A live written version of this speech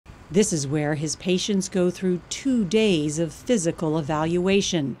This is where his patients go through 2 days of physical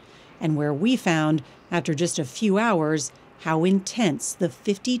evaluation, and where we found, after just a few hours, how intense the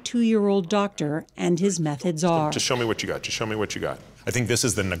 52-year-old doctor and his methods are. Just show me what you got. Just show me what you got. I think this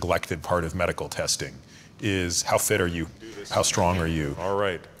is the neglected part of medical testing, is how fit are you? How strong are you? All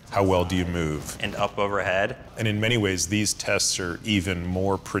right. How well do you move? And up overhead. And in many ways, these tests are even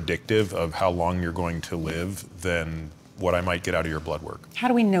more predictive of how long you're going to live than what I might get out of your blood work. How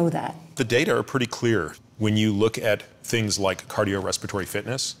do we know that? The data are pretty clear. When you look at things like cardiorespiratory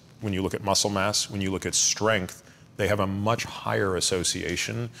fitness, when you look at muscle mass, when you look at strength, they have a much higher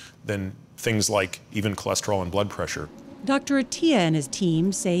association than things like even cholesterol and blood pressure. Dr. Attia and his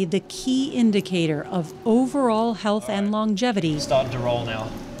team say the key indicator of overall health and longevity Starting to roll now.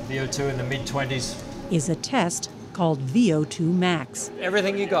 VO2 in the mid-20s. is a test called VO2 max.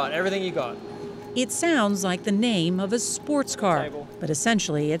 Everything you got, everything you got. It sounds like the name of a sports car, but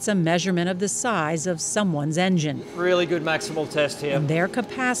essentially it's a measurement of the size of someone's engine Really good maximal test here. and their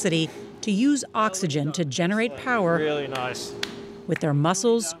capacity to use oxygen to generate power Really nice. with their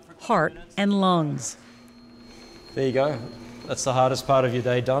muscles, heart, and lungs. There you go. That's the hardest part of your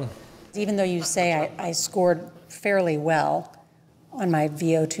day done. Even though you say I scored fairly well on my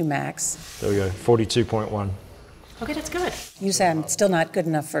VO2 max, There we go, 42.1. Okay, that's good. you say I'm still not good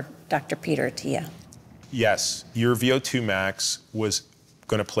enough for Dr. Peter Attia. Yes, your VO2 max was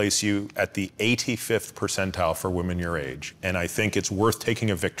going to place you at the 85th percentile for women your age, and I think it's worth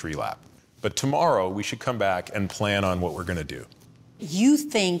taking a victory lap. But tomorrow, we should come back and plan on what we're going to do. You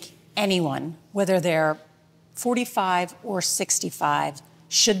think anyone, whether they're 45 or 65,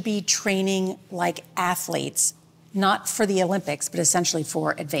 should be training like athletes, not for the Olympics, but essentially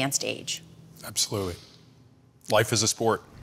for advanced age? Absolutely. Life is a sport.